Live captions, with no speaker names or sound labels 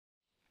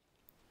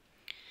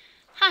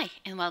Hi,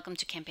 and welcome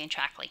to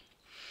CampaignTrackly.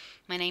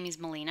 My name is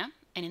Melina,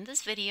 and in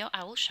this video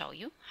I will show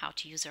you how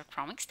to use our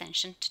Chrome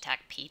extension to tag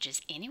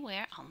pages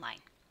anywhere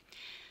online.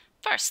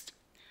 First,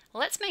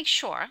 let's make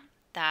sure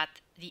that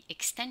the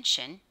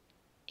extension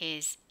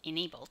is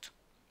enabled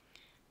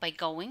by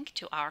going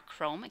to our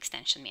Chrome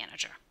Extension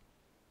Manager.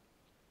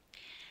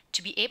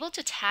 To be able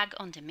to tag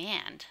on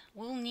demand,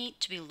 we'll need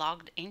to be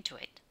logged into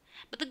it.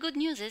 But the good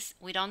news is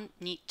we don't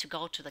need to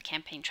go to the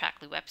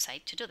CampaignTrackly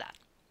website to do that.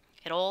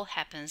 It all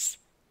happens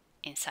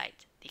inside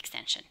the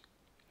extension.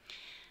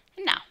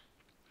 And now,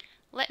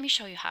 let me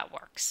show you how it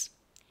works.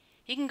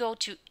 You can go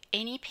to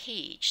any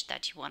page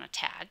that you want to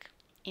tag.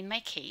 In my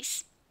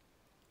case,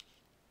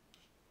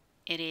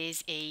 it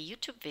is a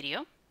YouTube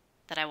video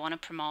that I want to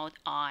promote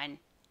on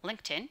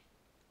LinkedIn,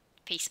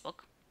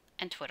 Facebook,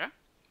 and Twitter.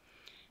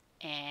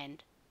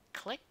 And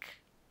click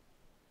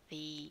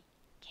the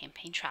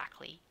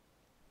CampaignTrackly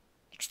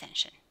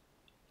extension.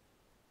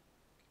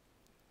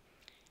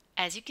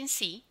 As you can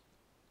see,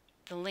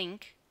 the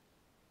link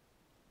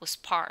was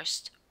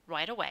parsed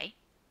right away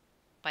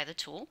by the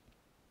tool.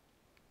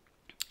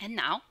 And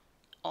now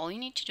all you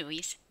need to do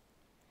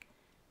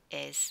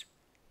is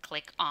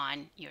click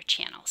on your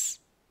channels.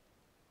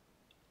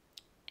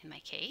 In my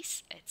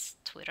case, it's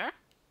Twitter,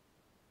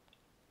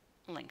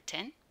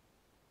 LinkedIn,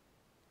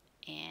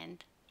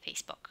 and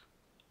Facebook.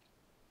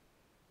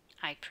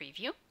 I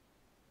preview,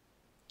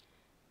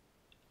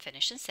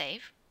 finish and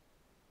save,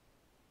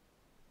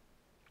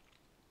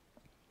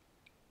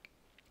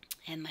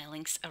 and my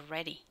links are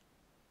ready.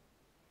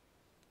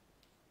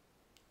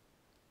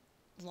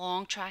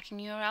 Long tracking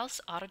URLs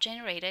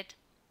auto-generated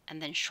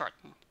and then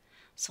shortened.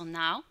 So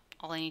now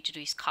all I need to do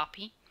is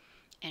copy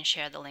and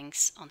share the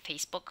links on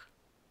Facebook,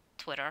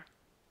 Twitter,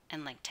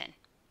 and LinkedIn.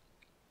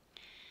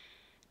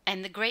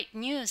 And the great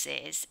news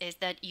is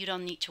that you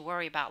don't need to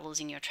worry about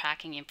losing your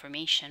tracking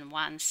information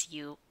once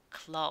you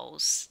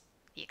close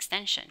the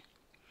extension.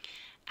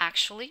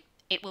 Actually,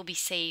 it will be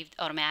saved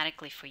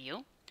automatically for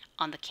you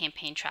on the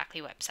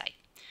CampaignTrackly website.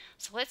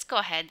 So let's go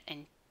ahead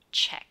and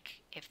check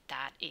if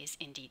that is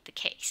indeed the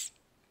case.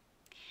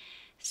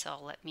 So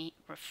let me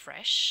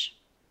refresh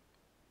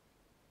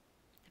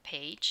the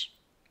page,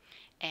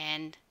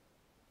 and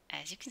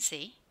as you can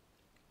see,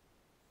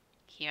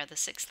 here are the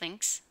 6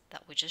 links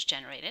that we just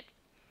generated,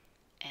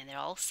 and they're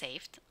all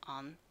saved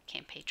on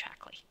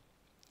CampaignTrackly.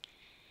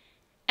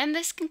 And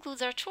this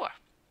concludes our tour.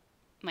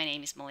 My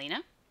name is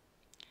Melina.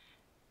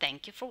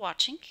 Thank you for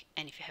watching,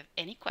 and if you have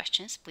any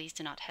questions, please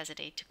do not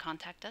hesitate to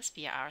contact us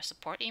via our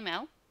support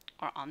email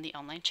or on the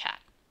online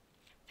chat.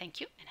 Thank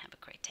you and have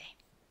a great day.